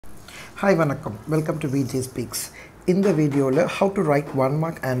Hi, Vanakkam. Welcome to VJ Speaks. In the video, how to write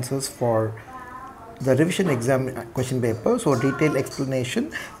 1-mark answers for the revision exam question paper. So, detailed explanation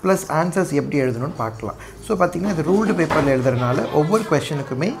plus answers எப்படி எழுதணும்னு பார்க்கலாம். So பார்த்தீங்கன்னா இது ruled பேப்பரில் எழுதுறதுனால ஒவ்வொரு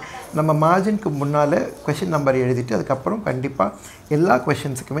கொஷனுக்குமே நம்ம மார்ஜினுக்கு முன்னால் கொஷின் நம்பர் எழுதிட்டு அதுக்கப்புறம் கண்டிப்பாக எல்லா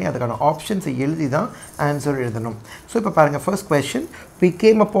கொஷின்ஸுக்குமே அதுக்கான ஆப்ஷன்ஸை எழுதி தான் ஆன்சர் எழுதணும். ஸோ இப்போ பாருங்கள், first question, we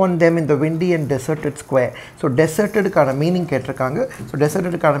came upon them in the windy and deserted square. So டெசர்ட்டடுக்கான meaning கேட்டிருக்காங்க. ஸோ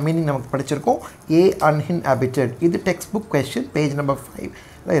டெசர்ட்டடுக்கான மீனிங் நமக்கு படிச்சிருக்கோம், A uninhabited. இது text book question page number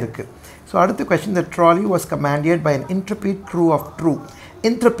 5ல இருக்குது. ஸோ அடுத்த question, the trolley was commanded by an intrepid crew of troops.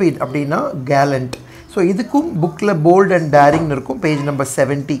 Intrepid அப்படின்னா gallant. So இதுக்கும் புக்கில் bolt and டேரிங்னு இருக்கும், page number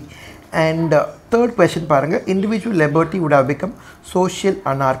 70. And third question பாருங்கள், individual liberty would have become social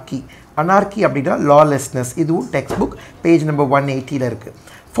anarchy. அனார்கி அப்படின்னா lawlessness. இதுவும் text book page number 180ல் இருக்குது.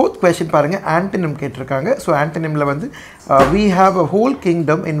 Fourth question பாருங்கள், antonym கேட்டிருக்காங்க. ஸோ ஆன்டனிமில் வந்து we have a whole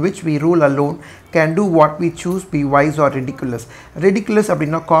kingdom in which we rule alone, can do what we choose, be wise or ridiculous. ridiculous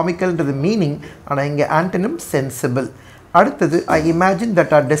அப்படின்னா காமிக்கல்ன்றது meaning, ஆனால் இங்கே antonym sensible. அடுத்தது, I imagine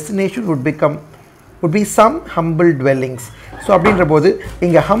that our destination would be some humble dwellings. So அப்படின்ற போது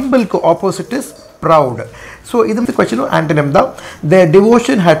இங்கே ஹம்பிள்க்கு opposite is proud. So இது வந்து கொஸ்டினும் antonym தான். their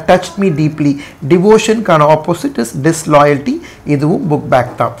devotion had touched me deeply. டிவோஷனுக்கான opposite is disloyalty. இதுவும் புக்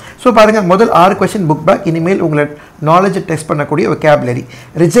பேக் தான். ஸோ பாருங்கள், முதல் 6 கொஸ்டின் புக் பேக். இனிமேல் உங்களை நாலேஜை டெஸ்ட் பண்ணக்கூடிய vocabulary.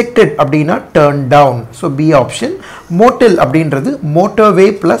 ரிஜெக்டட் அப்படின்னா turn down, so B option. Motel அப்படின்றது motorway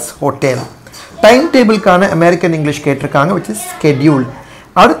plus hotel. Time டேபிளுக்கான American English கேட்டிருக்காங்க, which is schedule.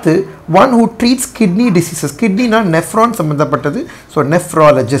 அடுத்து, one who treats kidney diseases. கிட்னினா nephron சம்மந்தப்பட்டது, so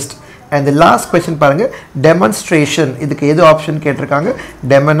nephrologist. And the last question பாருங்கள், டெமான்ஸ்ட்ரேஷன். இதுக்கு எது option கேட்டிருக்காங்க,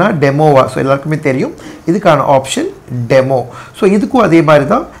 டெமனா டெமோவா. So எல்லாருக்குமே தெரியும், இதுக்கான ஆப்ஷன் டெமோ. ஸோ இதுக்கும் அதே மாதிரி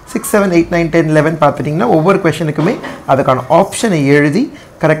தான் 6, 7, 8, 9, 10, 11 பார்த்துட்டிங்கன்னா ஒவ்வொரு கொஷனுக்குமே அதுக்கான ஆப்ஷனை எழுதி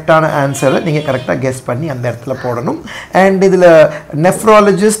கரெக்டான ஆன்சரை நீங்கள் கரெக்டாக கெஸ் பண்ணி அந்த இடத்துல போடணும். அண்ட் இதில்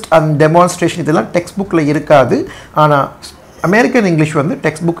நெஃப்ராலஜிஸ்ட் அண்ட் டெமான்ஸ்ட்ரேஷன் இதெல்லாம் டெக்ஸ்ட் புக்கில் இருக்காது, ஆனால் அமெரிக்கன் இங்கிலீஷ் வந்து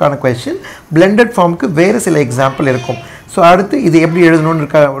டெக்ஸ்ட் புக்கான கொஸ்டின். பிளெண்டட் ஃபார்முக்கு வேறு சில எக்ஸாம்பிள் இருக்கும். ஸோ அடுத்து இது எப்படி எழுதணும்னு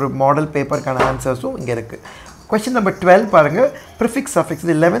இருக்க ஒரு மாடல் பேப்பருக்கான ஆன்சர்ஸும் இங்கே இருக்குது. கொஸ்டின் நம்பர் 12 பாருங்கள், ப்ரிஃபிக்ஸ் சஃபிக்ஸ்.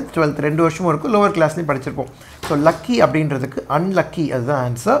 இது 11th 12th 2 வருஷமும் இருக்கும், லோவர் கிளாஸ்லையும் படிச்சிருப்போம். ஸோ லக்கி அப்படின்றதுக்கு அன்லக்கி, அதுதான்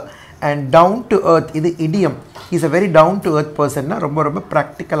answer. And down to earth, இது இடியம். Is a very down to earth பர்சன்னா ரொம்ப ரொம்ப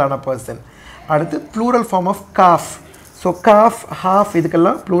ப்ராக்டிக்கலான பர்சன். அடுத்து plural form of cough. So cough, half,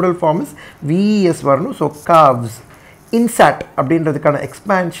 இதுக்கெல்லாம் ப்ளூரல் ஃபார்ம் இஸ் விஇஎஸ் வரணும். So calves. இன்சாட் அப்படின்றதுக்கான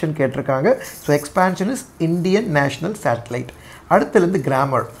எக்ஸ்பான்ஷன் கேட்டிருக்காங்க. So expansion is Indian national satellite. அடுத்துலேருந்து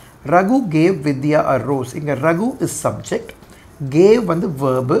grammar. Raghu cave Vidya a rose. இங்கே Raghu is subject, cave வந்து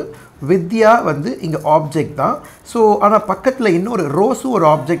verb, வித்யா வந்து இங்கே ஆப்ஜெக்ட் தான். ஸோ ஆனால் பக்கத்தில் இன்னொரு ரோஸும் ஒரு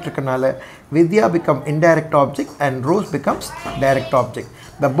ஆப்ஜெக்ட் இருக்கனால வித்யா become indirect object and rose becomes direct object.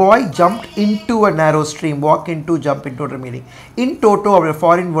 The boy jumped into a narrow stream. Walk into, jump into ஒரு மீனிங். In toto அப்படின்ற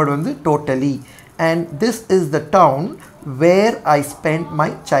ஃபாரின் வேர்டு வந்து totally. And this is the town where I spent my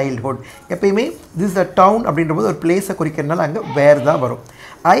childhood. எப்பயுமே this is the town அப்படின்ற போது ஒரு பிளேஸை குறிக்கிறதுனால அங்கே வேர் தான் வரும்.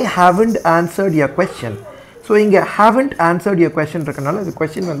 I haven't answered your question. So இங்கே haven't answered your question இருக்கனால இது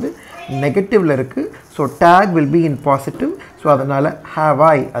கொஸ்டின் வந்து நெகட்டிவில் இருக்குது. So take will be in positive. So அதனால் have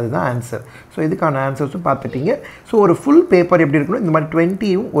I, அதுதான் ஆன்சர். ஸோ இதுக்கான ஆன்சர்ஸும் பார்த்துட்டீங்க. ஸோ ஒரு ஃபுல் பேப்பர் எப்படி இருக்கணும், இந்த மாதிரி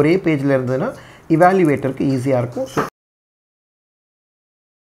 20யும் ஒரே பேஜில் இருந்ததுன்னா இவாலுவேட்டருக்கு ஈஸியாக இருக்கும். ஸோ